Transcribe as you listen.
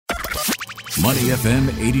Money FM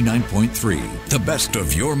 89.3, the best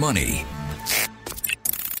of your money.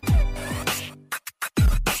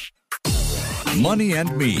 Money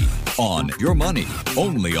and Me on Your Money,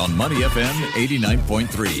 only on Money FM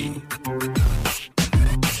 89.3.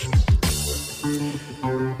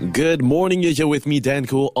 Good morning, you're here with me, Dan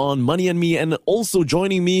Ko, on Money and Me, and also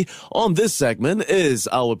joining me on this segment is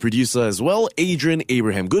our producer as well, Adrian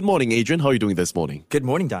Abraham. Good morning, Adrian. How are you doing this morning? Good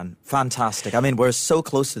morning, Dan. Fantastic. I mean, we're so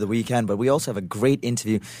close to the weekend, but we also have a great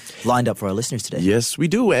interview lined up for our listeners today. Yes, we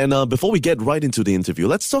do. And before we get right into the interview,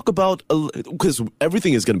 let's talk about, because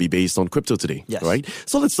everything is going to be based on crypto today, yes, right?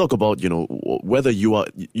 So let's talk about, whether you are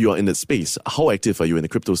in the space. How active are you in the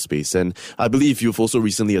crypto space? And I believe you've also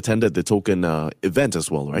recently attended the token event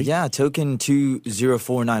as well, right? Yeah, Token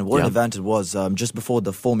 2049. What an event it was just before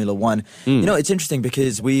the Formula One. It's interesting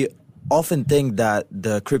because we often think that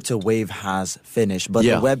the crypto wave has finished, but the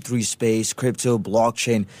Web3 space, crypto,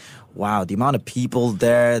 blockchain, wow, the amount of people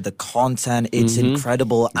there, the content, it's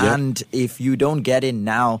incredible. Yeah. And if you don't get in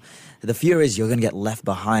now, the fear is you're going to get left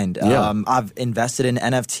behind. I've invested in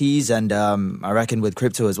NFTs and I reckon with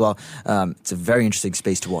crypto as well. It's a very interesting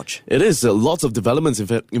space to watch. It is. Lots of developments.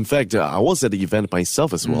 In fact, I was at the event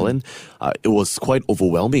myself as well, and it was quite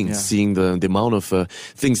overwhelming seeing the amount of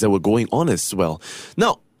things that were going on as well.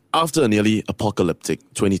 Now, after a nearly apocalyptic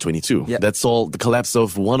 2022, that's all the collapse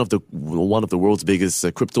of one of the world's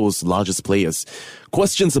biggest crypto's largest players.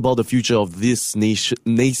 Questions about the future of this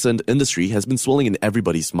nascent industry has been swirling in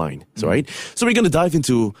everybody's mind. So we're going to dive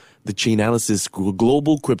into the Chainalysis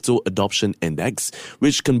Global Crypto Adoption Index,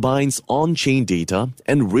 which combines on-chain data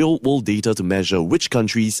and real-world data to measure which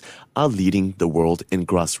countries are leading the world in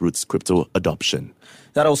grassroots crypto adoption.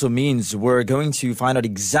 That also means we're going to find out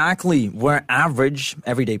exactly where average,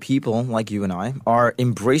 everyday people like you and I are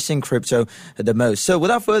embracing crypto the most. So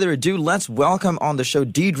without further ado, let's welcome on the show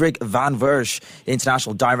Diederik van Wersch,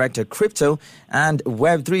 International Director, Crypto and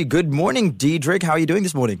Web3. Good morning, Diederik. How are you doing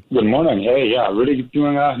this morning? Good morning. Hey, really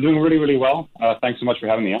doing really, really well. Thanks so much for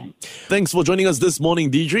having me on. Thanks for joining us this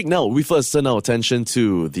morning, Diederik. Now, we first turn our attention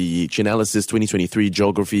to the Chainalysis 2023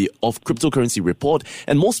 Geography of Cryptocurrency Report.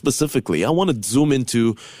 And more specifically, I want to zoom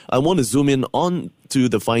in on to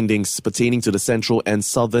the findings pertaining to the Central and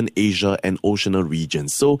Southern Asia and Oceania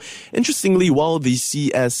regions. So, interestingly, while the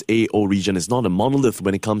CSAO region is not a monolith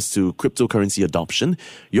when it comes to cryptocurrency adoption,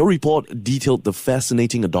 your report detailed the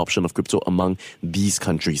fascinating adoption of crypto among these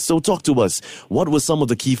countries. So, talk to us. What were some of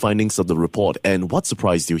the key findings of the report, and what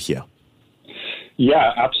surprised you here?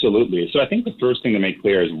 Yeah, absolutely. So I think the first thing to make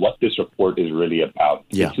clear is what this report is really about.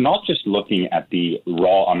 It's not just looking at the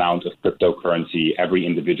raw amount of cryptocurrency every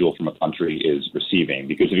individual from a country is receiving,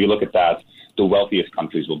 because if you look at that, the wealthiest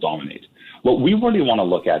countries will dominate. What we really want to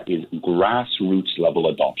look at is grassroots level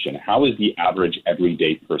adoption. How is the average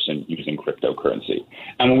everyday person using cryptocurrency?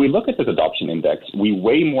 And when we look at this adoption index, we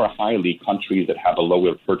weigh more highly countries that have a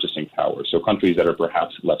lower purchasing power, so countries that are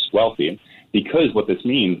perhaps less wealthy. Because what this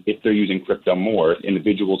means, if they're using crypto more,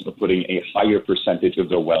 individuals are putting a higher percentage of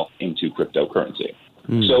their wealth into cryptocurrency.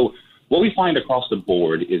 So what we find across the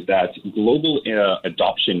board is that global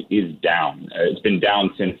adoption is down. It's been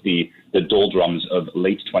down since the doldrums of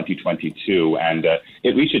late 2022, and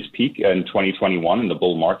it reached its peak in 2021 in the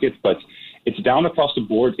bull market, but it's down across the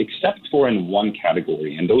board except for in one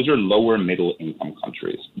category, and those are lower middle income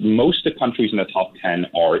countries. Most of the countries in the top 10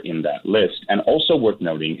 are in that list. And also worth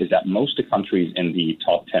noting is that most of the countries in the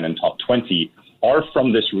top 10 and top 20 are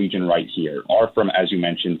from this region right here, are from, as you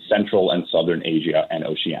mentioned, Central and Southern Asia and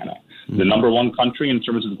Oceania. The number one country in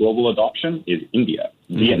terms of global adoption is India.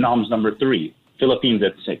 Vietnam's number 3, Philippines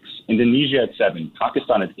at 6, Indonesia at 7,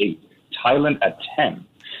 Pakistan at 8, Thailand at 10.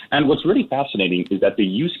 And what's really fascinating is that the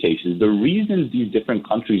use cases, the reasons these different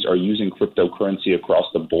countries are using cryptocurrency across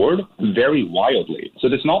the board vary wildly. So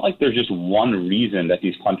it's not like there's just one reason that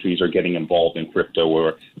these countries are getting involved in crypto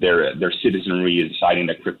or their citizenry is deciding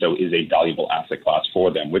that crypto is a valuable asset class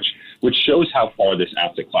for them, which shows how far this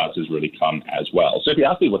asset class has really come as well. So if you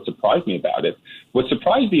ask me what surprised me about it, what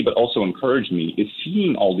surprised me but also encouraged me is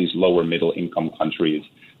seeing all these lower middle income countries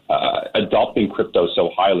adopting crypto so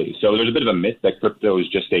highly. So there's a bit of a myth that crypto is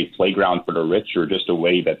just a playground for the rich or just a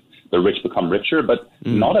way that the rich become richer, but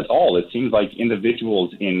not at all. It seems like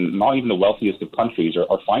individuals in not even the wealthiest of countries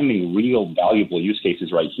are finding real valuable use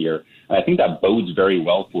cases right here. And I think that bodes very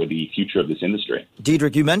well for the future of this industry.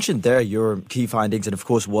 Diederik, you mentioned there your key findings and, of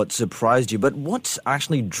course, what surprised you. But what's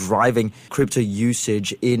actually driving crypto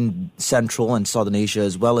usage in Central and Southern Asia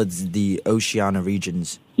as well as the Oceania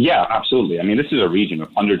regions? Yeah, absolutely. I mean, this is a region of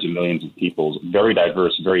hundreds of millions of people, very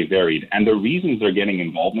diverse, very varied. And the reasons they're getting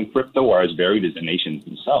involved in crypto are as varied as the nations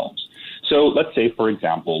themselves. So let's say, for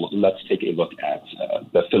example, let's take a look at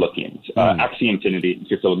the Philippines. Axie Infinity, if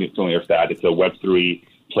you're familiar with that, it's a Web3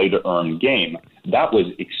 play-to-earn game. That was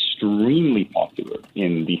extremely popular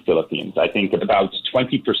in the Philippines. I think about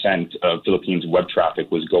 20% of Philippines' web traffic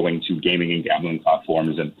was going to gaming and gambling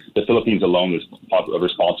platforms, and the Philippines alone was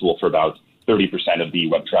responsible for about 30% of the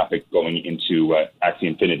web traffic going into Axie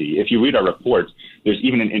Infinity. If you read our report, there's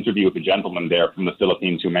even an interview with a gentleman there from the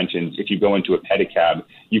Philippines who mentions if you go into a pedicab,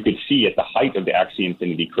 you could see at the height of the Axie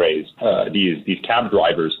Infinity craze, these cab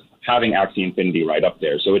drivers having Axie Infinity right up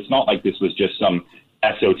there. So it's not like this was just some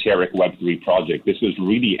esoteric Web3 project. This was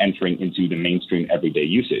really entering into the mainstream everyday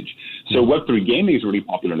usage. So Web3 gaming is really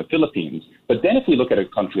popular in the Philippines. But then if we look at a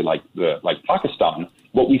country like Pakistan,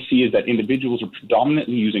 what we see is that individuals are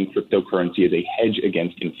predominantly using cryptocurrency as a hedge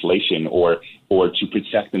against inflation or to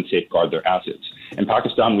protect and safeguard their assets. In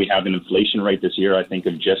Pakistan, we have an inflation rate this year, I think,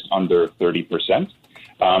 of just under 30%.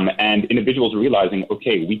 And individuals are realizing,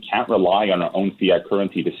 okay, we can't rely on our own fiat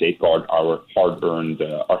currency to safeguard our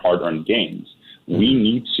hard-earned gains. We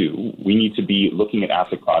need to be looking at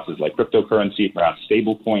asset classes like cryptocurrency, perhaps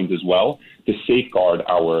stable coins as well, to safeguard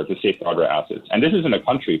our assets. And this is in a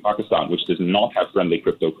country, Pakistan, which does not have friendly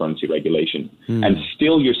cryptocurrency regulation. And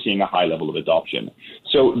still you're seeing a high level of adoption.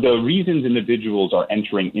 So the reasons individuals are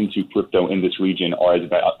entering into crypto in this region are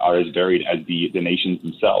as varied as the nations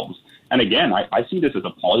themselves. And again, I see this as a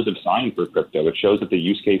positive sign for crypto. It shows that the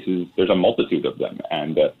use cases, there's a multitude of them,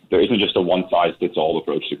 and there isn't just a one-size-fits-all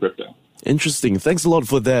approach to crypto. Interesting. Thanks a lot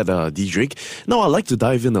for that, Diedrich. Now, I'd like to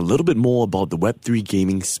dive in a little bit more about the Web3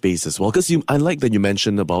 gaming space as well, because I like that you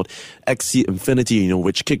mentioned about Axie Infinity,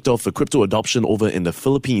 which kicked off the crypto adoption over in the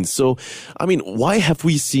Philippines. So, I mean, why have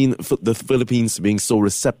we seen the Philippines being so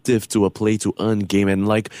receptive to a play-to-earn game? And,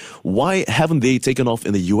 why haven't they taken off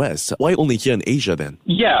in the US? Why only here in Asia then?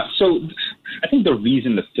 Yeah, so I think the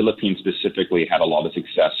reason the Philippines specifically had a lot of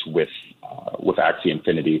success with Axie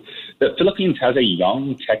Infinity, the Philippines has a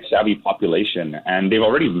young, tech-savvy population, and they've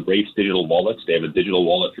already embraced digital wallets. They have a digital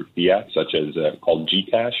wallet for fiat, such as called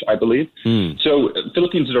Gcash, I believe. So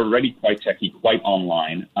Philippines is already quite techy, quite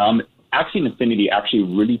online. Axie Infinity actually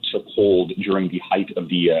really took hold during the height of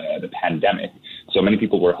the pandemic. So many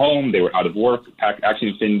people were home, they were out of work.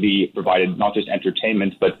 Axie Infinity provided not just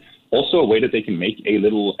entertainment, but also a way that they can make a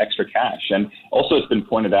little extra cash. And also, it's been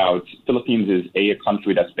pointed out, Philippines is a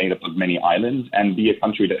country that's made up of many islands, and B, a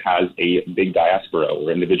country that has a big diaspora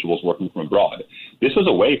or individuals working from abroad. This was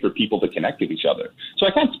a way for people to connect with each other. So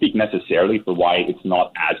I can't speak necessarily for why it's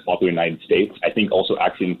not as popular in the United States. I think also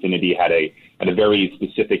Axie Infinity had a very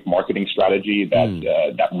specific marketing strategy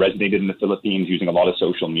that resonated in the Philippines using a lot of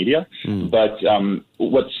social media. But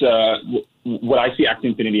what I see Axie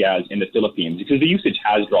Infinity as in the Philippines, because the usage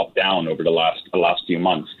has dropped down over the last few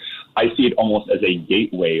months, I see it almost as a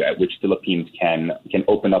gateway at which Philippines can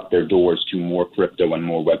open up their doors to more crypto and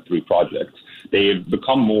more Web3 projects. They've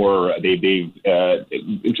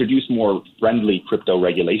introduced more friendly crypto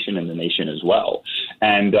regulation in the nation as well.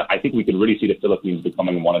 And I think we could really see the Philippines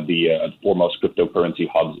becoming one of the foremost cryptocurrency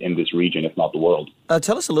hubs in this region, if not the world.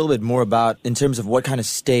 Tell us a little bit more about, in terms of what kind of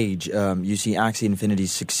stage you see Axie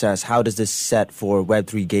Infinity's success. How does this set for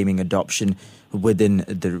Web3 gaming adoption within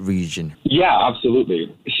the region? Yeah,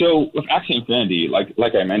 absolutely. So with Axie Infinity,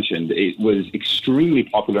 like I mentioned, it was extremely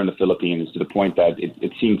popular in the Philippines to the point that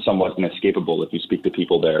it seemed somewhat inescapable if you speak to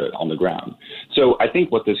people there on the ground. So I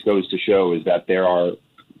think what this goes to show is that there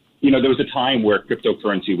was a time where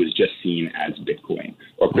cryptocurrency was just seen as Bitcoin,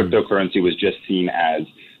 or cryptocurrency was just seen as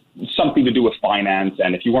something to do with finance,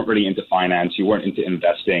 and if you weren't really into finance, you weren't into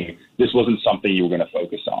investing, this wasn't something you were going to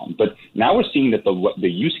focus on. But now we're seeing that the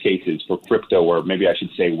use cases for crypto, or maybe I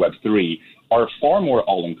should say Web3, are far more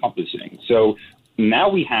all-encompassing. So now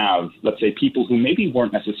we have, let's say, people who maybe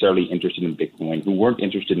weren't necessarily interested in Bitcoin, who weren't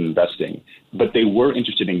interested in investing, but they were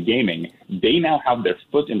interested in gaming. They now have their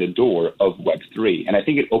foot in the door of Web3. And I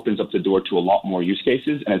think it opens up the door to a lot more use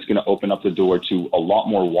cases, and it's going to open up the door to a lot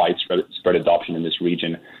more widespread adoption in this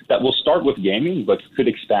region that will start with gaming, but could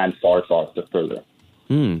expand far, far further.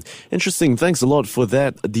 Interesting. Thanks a lot for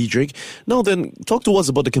that, Diedrich. Now then, talk to us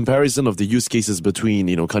about the comparison of the use cases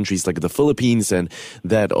between, countries like the Philippines and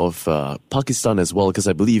that of Pakistan as well, because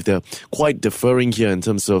I believe they're quite differing here in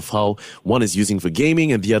terms of how one is using for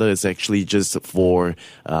gaming and the other is actually just for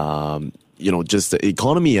just the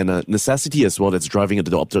economy and a necessity as well that's driving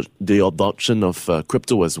the adoption of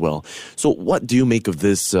crypto as well. So what do you make of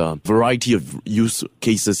this variety of use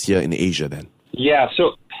cases here in Asia then? Yeah,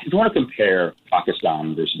 so if you want to compare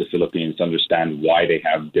Pakistan versus the Philippines to understand why they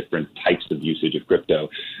have different types of usage of crypto,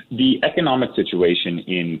 the economic situation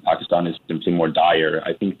in Pakistan is simply more dire.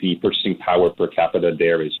 I think the purchasing power per capita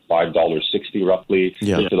there is $5.60 roughly.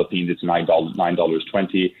 In the Philippines, it's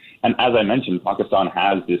 $9.20. And as I mentioned, Pakistan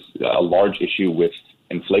has this large issue with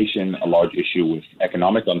inflation, a large issue with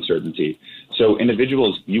economic uncertainty. So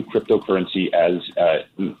individuals view cryptocurrency as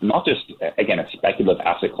not just, again, a speculative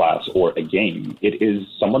asset class or a game. It is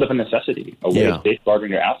somewhat of a necessity, a way of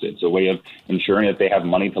safeguarding their assets, a way of ensuring that they have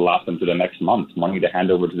money to last them to the next month, money to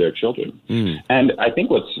hand over to their children. And I think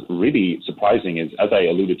what's really surprising is, as I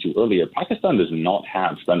alluded to earlier, Pakistan does not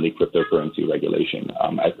have friendly cryptocurrency regulation.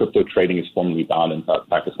 Crypto trading is formally banned in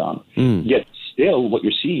Pakistan. Yet still, what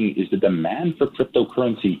you're seeing is the demand for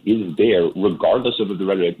cryptocurrency is there, regardless of if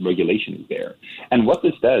the regulation is there. And what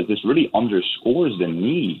this does, this really underscores the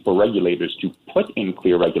need for regulators to put in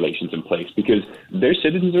clear regulations in place, because their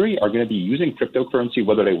citizenry are going to be using cryptocurrency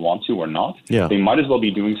whether they want to or not. They might as well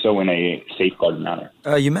be doing so in a safeguarded manner.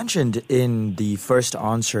 You mentioned in the first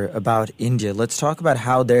answer about India. Let's talk about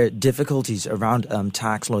how their difficulties around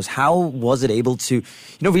tax laws. How was it able to,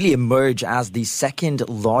 really emerge as the second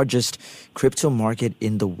largest crypto market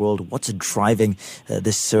in the world? What's driving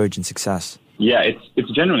this surge in success? Yeah,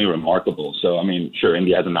 it's generally remarkable. So, I mean, sure,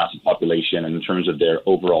 India has a massive population, and in terms of their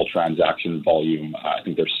overall transaction volume, I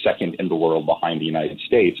think they're second in the world behind the United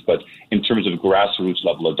States. But in terms of grassroots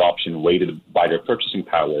level adoption weighted by their purchasing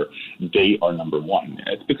power, they are number one.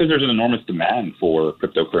 It's because there's an enormous demand for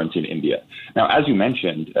cryptocurrency in India. Now, as you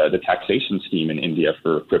mentioned, the taxation scheme in India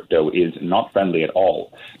for crypto is not friendly at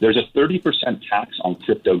all. There's a 30% tax on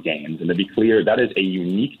crypto gains, and to be clear, that is a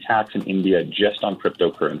unique tax in India just on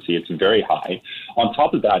cryptocurrency. It's very high. On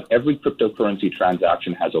top of that, every cryptocurrency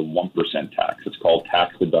transaction has a 1% tax. It's called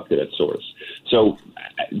tax deducted at source. So,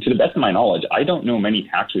 to the best of my knowledge, I don't know many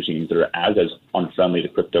tax regimes that are as unfriendly to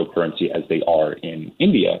cryptocurrency as they are in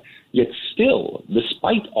India. Yet still,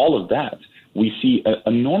 despite all of that, we see an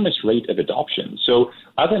enormous rate of adoption. So,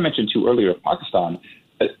 as I mentioned to you earlier, Pakistan,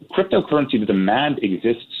 cryptocurrency, the demand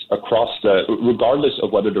exists across regardless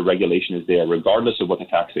of whether the regulation is there, regardless of what the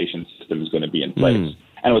taxation system is going to be in place.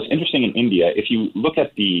 And what's interesting in India, if you look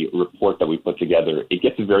at the report that we put together, it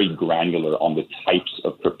gets very granular on the types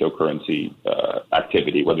of cryptocurrency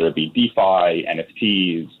activity, whether it be DeFi,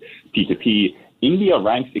 NFTs, P2P. India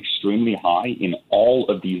ranks extremely high in all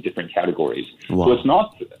of these different categories. Wow. So it's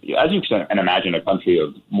not, as you can imagine, a country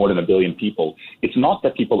of more than 1 billion people, it's not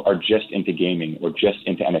that people are just into gaming or just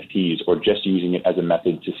into NFTs or just using it as a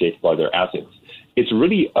method to safeguard their assets. It's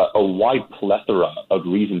really a wide plethora of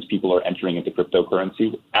reasons people are entering into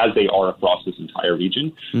cryptocurrency, as they are across this entire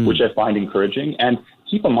region, which I find encouraging. And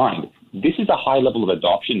keep in mind, this is a high level of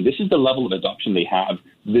adoption. This is the level of adoption they have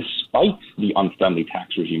despite the unfriendly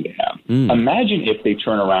tax regime they have. Imagine if they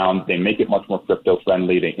turn around, they make it much more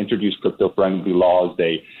crypto-friendly, they introduce crypto-friendly laws,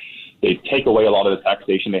 they take away a lot of the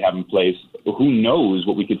taxation they have in place. Who knows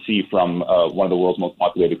what we could see from one of the world's most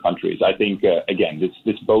populated countries. I think, again,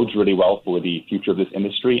 this bodes really well for the future of this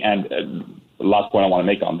industry. And the last point I want to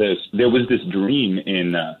make on this, there was this dream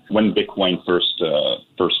in when Bitcoin first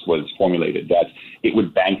was formulated that it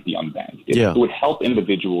would bank the unbanked. It would help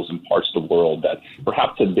individuals in parts of the world that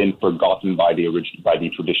perhaps had been forgotten by the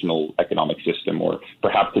traditional economic system, or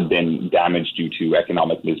perhaps had been damaged due to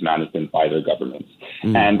economic mismanagement by their governments.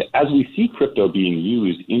 And as we see crypto being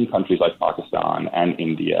used in countries like Pakistan and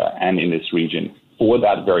India and in this region for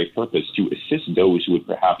that very purpose, to assist those who would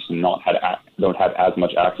perhaps don't have as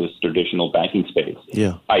much access to traditional banking space.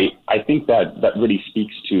 I think that really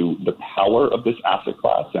speaks to the power of this asset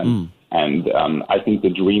class, and I think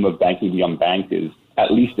the dream of banking the unbanked is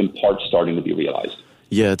at least in part starting to be realized.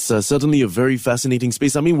 Yeah, it's certainly a very fascinating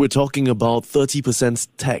space. I mean, we're talking about 30%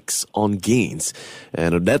 tax on gains.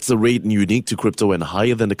 And that's a rate unique to crypto and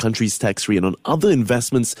higher than the country's tax rate on other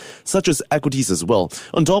investments, such as equities as well.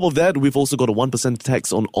 On top of that, we've also got a 1%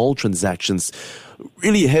 tax on all transactions.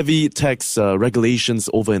 Really heavy tax regulations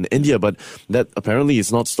over in India, but that apparently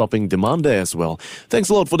is not stopping demand there as well. Thanks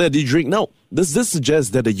a lot for that, Diedrich. Now, does this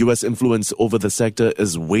suggest that the US influence over the sector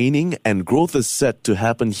is waning and growth is set to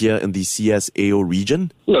happen here in the CSAO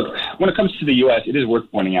region? Look, when it comes to the U.S., it is worth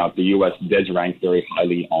pointing out the U.S. does rank very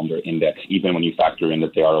highly on their index, even when you factor in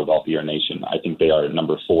that they are a wealthier nation. I think they are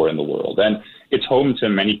number 4 in the world. And it's home to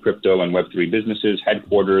many crypto and Web3 businesses,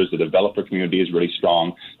 headquarters, the developer community is really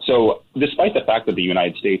strong. So despite the fact that the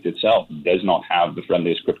United States itself does not have the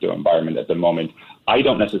friendliest crypto environment at the moment, I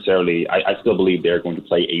don't necessarily, I still believe they're going to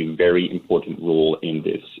play a very important role in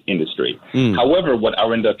this industry. However, what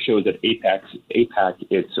our index shows that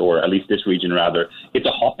APAC, or at least this region rather, it's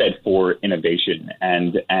a hotbed for innovation.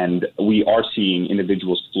 And we are seeing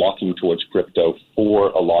individuals flocking towards crypto for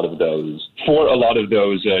a lot of those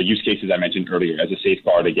use cases I mentioned earlier, as a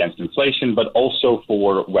safeguard against inflation, but also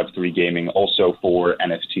for Web3 gaming, also for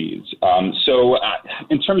NFTs. So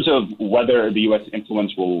in terms of whether the U.S.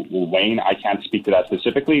 influence will wane, I can't speak to that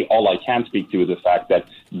specifically. All I can speak to is the fact that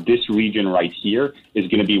this region right here is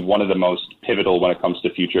going to be one of the most pivotal when it comes to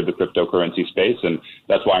the future of the cryptocurrency space, and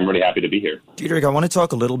that's why I'm really happy to be here. Diederik, I want to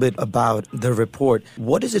talk a little bit about the report.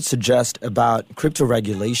 What does it suggest about crypto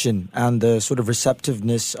regulation and the sort of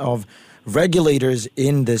receptiveness of regulators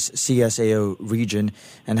in this CSAO region,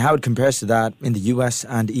 and how it compares to that in the US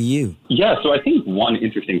and EU? Yeah, so I think one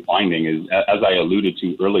interesting finding is, as I alluded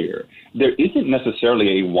to earlier, there isn't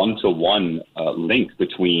necessarily a one-to-one link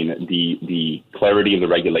between the clarity of the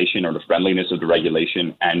regulation or the friendliness of the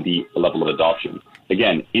regulation and the level of adoption.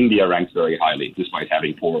 Again, India ranks very highly, despite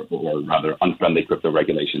having poor or rather unfriendly crypto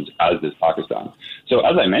regulations, as does Pakistan. So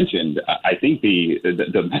as I mentioned, I think the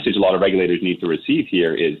message a lot of regulators need to receive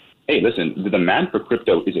here is, hey, listen, the demand for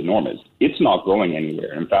crypto is enormous. It's not going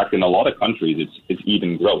anywhere. In fact, in a lot of countries, it's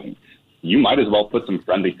even growing. You might as well put some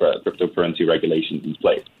friendly cryptocurrency regulations in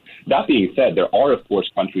place. That being said, there are, of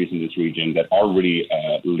course, countries in this region that are really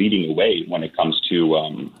leading the way when it comes to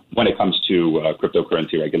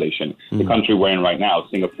cryptocurrency regulation. The country we're in right now,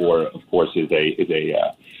 Singapore, of course, is a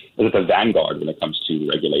vanguard when it comes to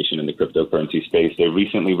regulation in the cryptocurrency space. They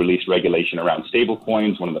recently released regulation around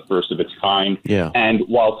stablecoins, one of the first of its kind. Yeah. And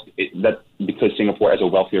whilst because Singapore as a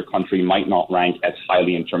wealthier country might not rank as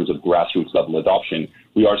highly in terms of grassroots level adoption,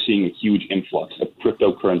 we are seeing a huge influx of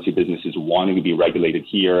cryptocurrency businesses wanting to be regulated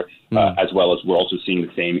here, as well as we're also seeing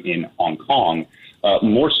the same in Hong Kong,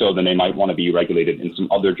 more so than they might want to be regulated in some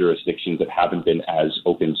other jurisdictions that haven't been as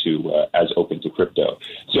open to crypto.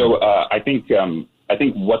 So I think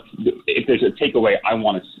if there's a takeaway, I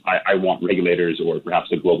want regulators or perhaps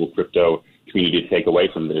the global crypto community to take away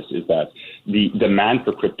from this is that the demand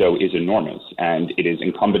for crypto is enormous, and it is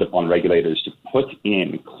incumbent upon regulators to put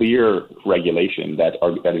in clear regulation that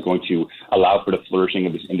is going to allow for the flourishing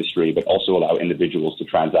of this industry, but also allow individuals to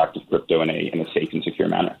transact with crypto in a safe and secure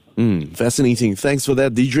manner. Fascinating. Thanks for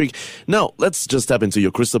that, Diederik. Now, let's just tap into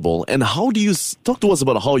your crystal ball. And how do you talk to us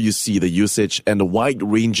about how you see the usage and the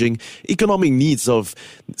wide-ranging economic needs of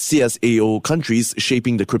CSAO countries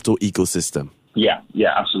shaping the crypto ecosystem? Yeah,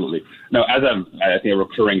 absolutely. Now, I think a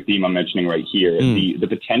recurring theme I'm mentioning right here, the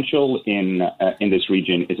potential in this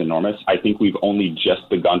region is enormous. I think we've only just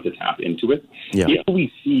begun to tap into it. Yeah. If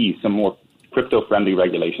we see some more crypto-friendly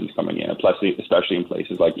regulations coming in, especially in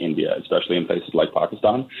places like India, especially in places like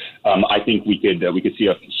Pakistan, I think we could see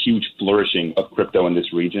a huge flourishing of crypto in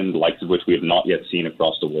this region, the likes of which we have not yet seen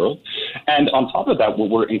across the world. And on top of that, what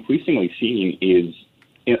we're increasingly seeing is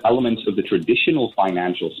elements of the traditional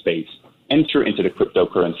financial space enter into the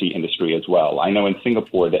cryptocurrency industry as well. I know in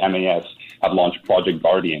Singapore, the MAS have launched Project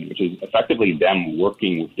Guardian, which is effectively them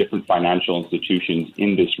working with different financial institutions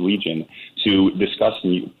in this region to discuss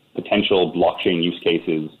new potential blockchain use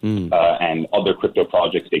cases and other crypto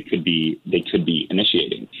projects they could be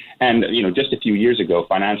initiating. And just a few years ago,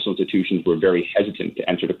 financial institutions were very hesitant to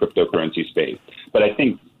enter the cryptocurrency space. But I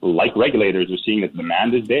think, like regulators, are seeing that the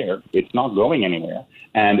demand is there. It's not going anywhere,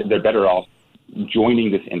 and they're better off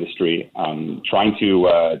joining this industry, trying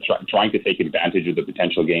to take advantage of the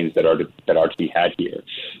potential gains that are to be had here.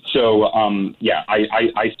 So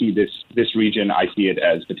I see this region. I see it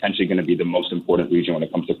as potentially going to be the most important region when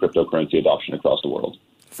it comes to cryptocurrency adoption across the world.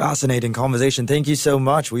 Fascinating conversation. Thank you so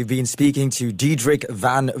much. We've been speaking to Diederik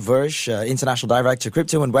van Versch, International Director,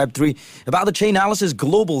 Crypto and Web3, about the Chainalysis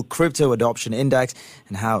Global Crypto Adoption Index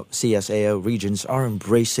and how CSAO regions are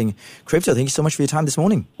embracing crypto. Thank you so much for your time this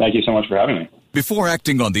morning. Thank you so much for having me. Before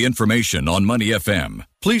acting on the information on Money FM,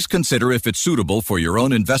 please consider if it's suitable for your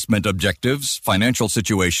own investment objectives, financial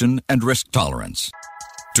situation, and risk tolerance.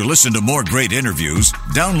 To listen to more great interviews,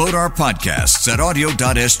 download our podcasts at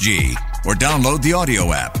audio.sg or download the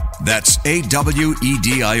audio app. That's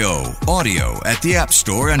AWEDIO, audio at the App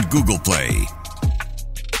Store and Google Play.